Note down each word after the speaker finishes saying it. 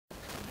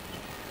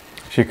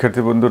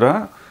শিক্ষার্থী বন্ধুরা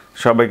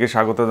সবাইকে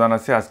স্বাগত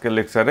জানাচ্ছি আজকের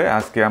লেকচারে।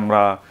 আজকে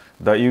আমরা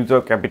the use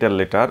of capital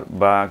letter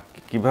বা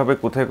কিভাবে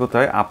কোথায়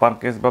কোথায় আপার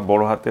কেস বা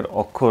বড় হাতের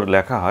অক্ষর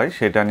লেখা হয়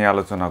সেটা নিয়ে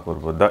আলোচনা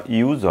করব। The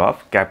use of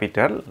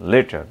capital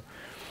letter.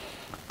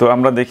 তো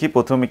আমরা দেখি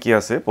প্রথমে কি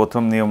আছে।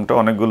 প্রথম নিয়মটা,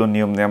 অনেকগুলো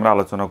নিয়ম নিয়ে আমরা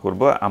আলোচনা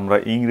করব। আমরা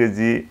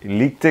ইংরেজি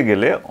লিখতে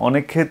গেলে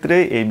অনেক ক্ষেত্রে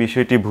এই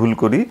বিষয়টি ভুল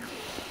করি।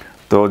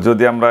 তো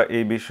যদি আমরা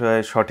এই বিষয়ে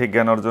সঠিক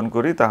জ্ঞান অর্জন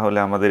করি তাহলে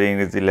আমাদের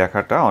ইংরেজি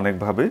লেখাটা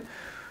অনেকভাবে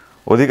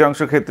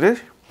অধিকাংশ ক্ষেত্রে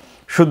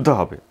শুদ্ধ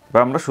হবে বা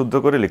আমরা শুদ্ধ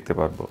করে লিখতে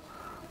পারবো।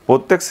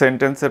 প্রত্যেক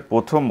সেন্টেন্সের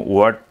প্রথম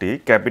ওয়ার্ডটি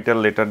ক্যাপিটাল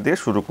লেটার দিয়ে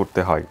শুরু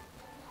করতে হয়।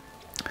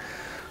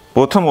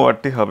 প্রথম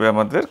ওয়ার্ডটি হবে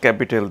আমাদের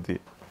ক্যাপিটাল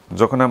দিয়ে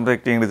যখন আমরা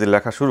একটি ইংরেজি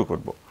লেখা শুরু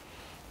করব।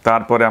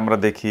 তারপরে আমরা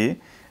দেখি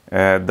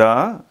the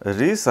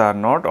rich are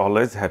not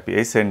always happy.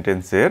 এই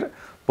সেন্টেন্সের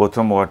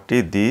প্রথম ওয়ার্ডটি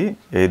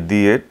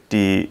দিয়ে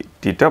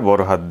টিটা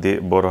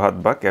বড় হাত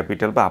বা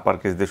ক্যাপিটাল বা আপার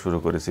কেস দিয়ে শুরু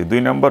করেছি। 2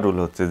 নম্বর রুল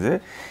হচ্ছে যে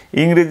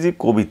ইংরেজি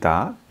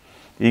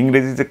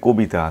যে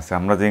কবিতা আছে,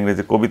 আমরা যে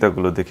ইংরেজি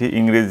কবিতাগুলো দেখি,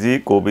 ইংরেজি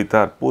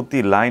কবিতার প্রতি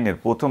লাইনের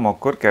প্রথম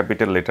অক্ষর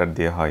ক্যাপিটাল লেটার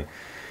দিয়ে হয়।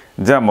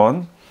 যেমন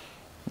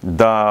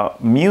the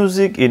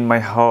music in my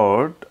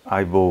heart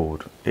I bore,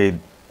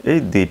 এই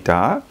দিটা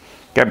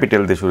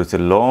ক্যাপিটাল দিয়ে শুরু হচ্ছে।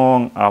 Long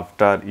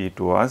after it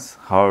was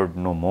hard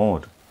no more.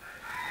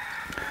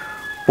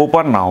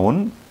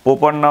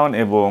 Proper noun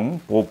এবং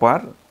প্রপার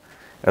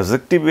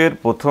অ্যাডজেক্টিভের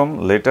প্রথম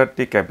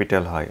লেটারটি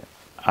ক্যাপিটাল হয়।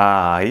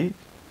 আই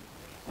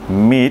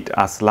মিট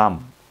আসলাম,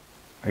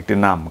 একটি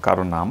নাম,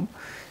 কারো নাম,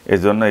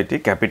 এজন্য এটি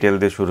ক্যাপিটাল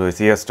দিয়ে শুরু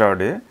হয়েছে।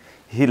 Yesterday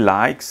he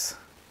likes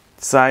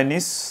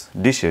Chinese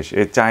dishes.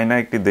 এই চায়না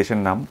একটি দেশের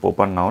নাম,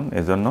 প্রপার নাউন,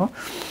 এজন্য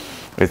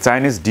এই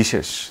চাইনিজ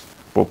ডিশেস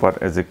প্রপার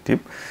অ্যাডজেক্টিভ,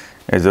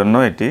 এজন্য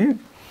এটি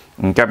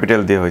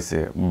ক্যাপিটাল দিয়ে হয়েছে।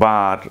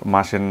 বার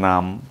মাসের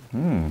নাম,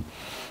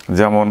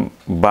 যেমন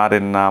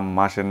বারের নাম,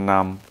 মাসের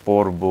নাম,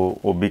 পর্ব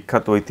ও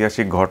বিখ্যাত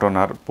ঐতিহাসিক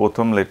ঘটনার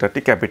প্রথম লেটারটি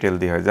ক্যাপিটাল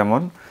দিয়ে হয়।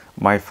 যেমন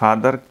my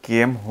father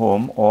came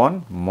home on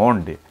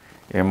Monday,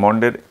 A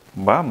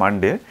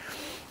Monday,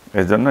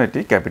 এজন্য এটি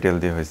ক্যাপিটাল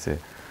দিয়ে হয়েছে।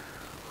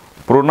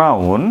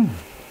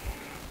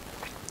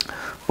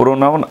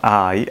 প্রোনাউন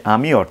আই,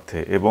 আমি অর্থে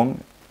এবং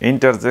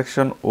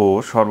ইন্টারজেকশন ও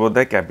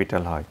সর্বদাই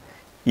ক্যাপিটাল হয়।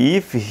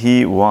 If he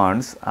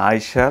wants I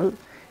shall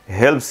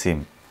helps হিম,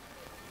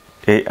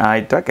 এই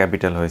আইটা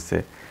ক্যাপিটাল হয়েছে।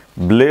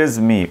 ব্লেস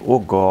মি ও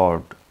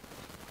গড,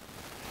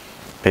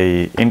 এই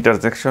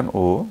ইন্টারজেকশন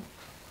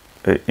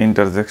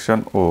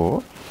ও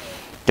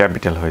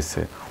ক্যাপিটাল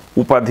হয়েছে।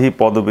 উপাধি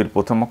পদবীর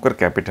প্রথম অক্ষর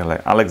ক্যাপিটাল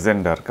হয়।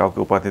 আলেকজান্ডার, কাউকে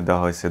উপাধি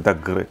দেওয়া হয়েছে দ্য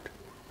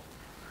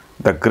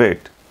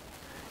গ্রেট,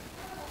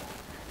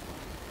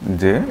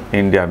 যে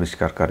ইন্ডিয়া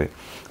আবিষ্কার করে।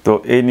 তো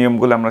এই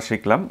নিয়মগুলো আমরা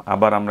শিখলাম।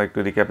 আবার আমরা একটু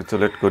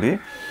রিক্যাপিচুলেট করি।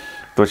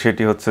 তো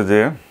সেটি হচ্ছে যে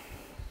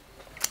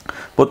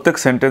প্রত্যেক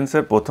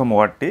সেন্টেন্সের প্রথম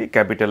ওয়ার্ডটি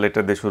ক্যাপিটাল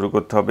লেটার দিয়ে শুরু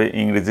করতে হবে।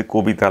 ইংরেজি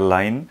কবিতার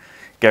লাইন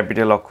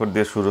ক্যাপিটাল অক্ষর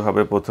দিয়ে শুরু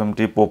হবে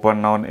প্রথমটি। প্রপার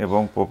নাউন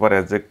এবং প্রপার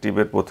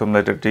অ্যাডজেক্টিভের প্রথম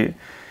লেটারটি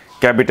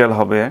ক্যাপিটাল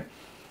হবে।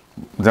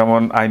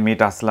 যেমন আই মিট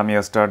আসলাম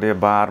ইয়েস্টারডে,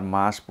 বার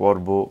মাস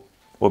পর্ব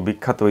ও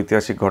বিখ্যাত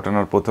ঐতিহাসিক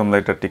ঘটনার প্রথম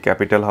লেটারটি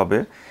ক্যাপিটাল হবে।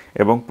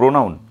 এবং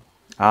প্রোনাউন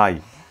আই,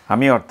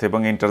 আমি অর্থে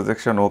এবং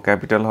ইন্টারজেকশন ও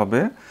ক্যাপিটাল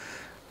হবে।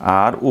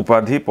 আর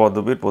উপাধি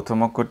পদবীর প্রথম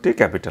অক্ষরটি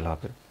ক্যাপিটাল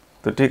হবে।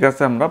 তো ঠিক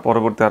আছে, আমরা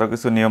পরবর্তী আরও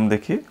কিছু নিয়ম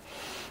দেখি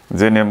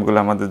যে নিয়মগুলো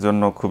আমাদের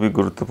জন্য খুবই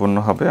গুরুত্বপূর্ণ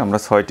হবে। আমরা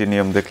 6টি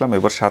নিয়ম দেখলাম,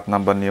 এবার 7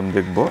 নাম্বার নিয়ম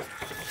দেখব।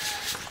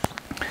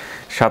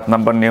 7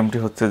 নাম্বার নিয়মটি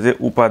হচ্ছে যে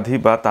উপাধি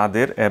বা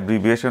তাদের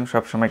অ্যাব্রিভিয়েশন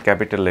সবসময়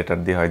ক্যাপিটাল লেটার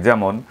দিয়ে হয়।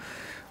 যেমন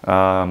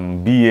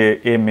বিএ,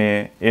 এমএ,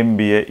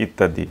 এমবিএ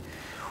ইত্যাদি।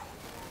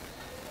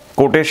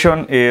 কোটেশন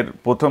এর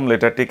প্রথম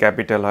লেটারটি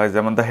ক্যাপিটাল হয়।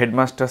 যেমন the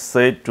headmaster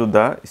said to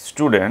the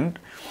student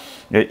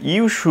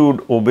you should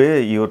ওবে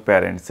your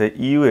parents,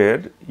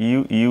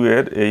 you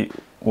এর এই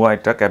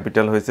ওয়াইটা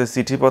ক্যাপিটাল হয়েছে।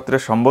 চিঠিপত্রে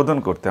সম্বোধন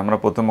করতে আমরা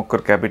প্রথম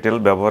অক্ষর ক্যাপিটাল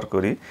ব্যবহার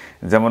করি।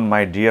 যেমন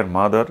my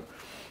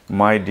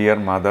dear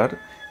mother,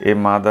 A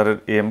মাদারের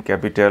M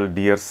capital,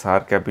 dear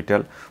sir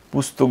capital.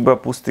 পুস্তক বা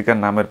পুস্তিকার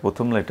নামের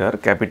প্রথম লেটার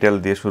ক্যাপিটাল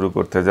দিয়ে শুরু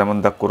করতে, যেমন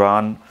দ্য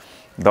কোরআন,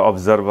 দ্য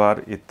অবজারভার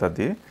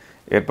ইত্যাদি।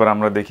 এরপর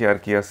আমরা দেখি আর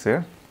কি আছে।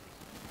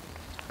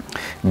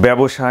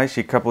 ব্যবসায়,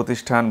 শিক্ষা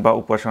প্রতিষ্ঠান বা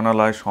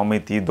উপাসনালয়,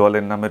 সমিতি,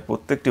 দলের নামের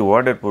প্রত্যেকটি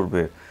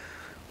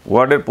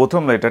ওয়ার্ডের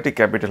প্রথম লেটারটি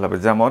ক্যাপিটাল হবে।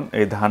 যেমন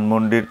এই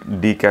ধানমন্ডির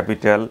ডি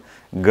ক্যাপিটাল,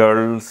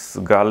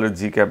 গার্লের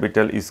জি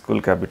capital, school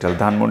capital,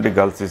 Dhanmondi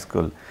girls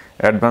school.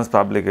 Advance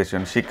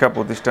publication, শিক্ষা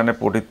প্রতিষ্ঠানে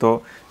পঠিত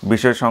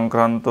বিষয়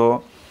সংক্রান্ত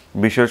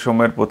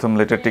বিষয়সমূহের প্রথম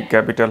লেটারটি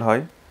ক্যাপিটাল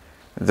হয়।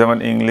 যেমন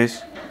ইংলিশ,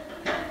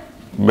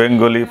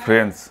 বেঙ্গলি,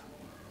 ফ্রেঞ্চ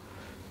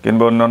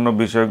কিংবা অন্যান্য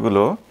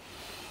বিষয়গুলো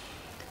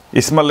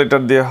স্মল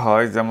লেটার দিয়ে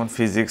হয়। যেমন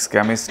physics,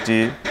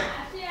 chemistry,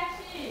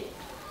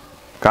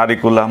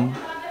 curriculum.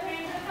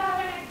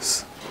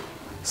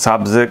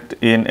 Subject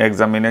in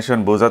examination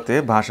বোঝাতে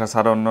ভাষা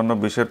ছাড়া অন্যান্য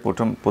বিষয়ের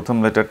প্রথম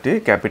লেটারটি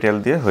ক্যাপিটাল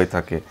দিয়ে হয়ে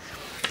থাকে।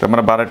 তো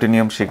আমরা 12টি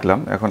নিয়ম শিখলাম,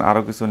 এখন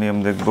আরও কিছু নিয়ম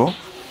দেখব।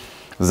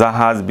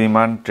 জাহাজ,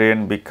 বিমান, ট্রেন,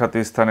 বিখ্যাত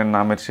স্থানের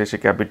নামের শেষে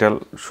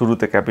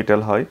শুরুতে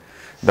ক্যাপিটাল হয়।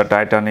 দ্য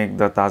টাইটানিক,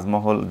 দ্য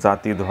তাজমহল,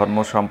 জাতি, ধর্ম,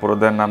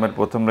 সম্প্রদায়ের নামের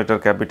প্রথম লেটার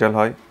ক্যাপিটাল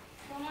হয়।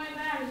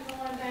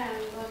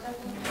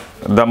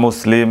 The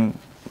Muslim,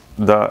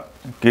 the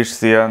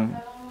Christian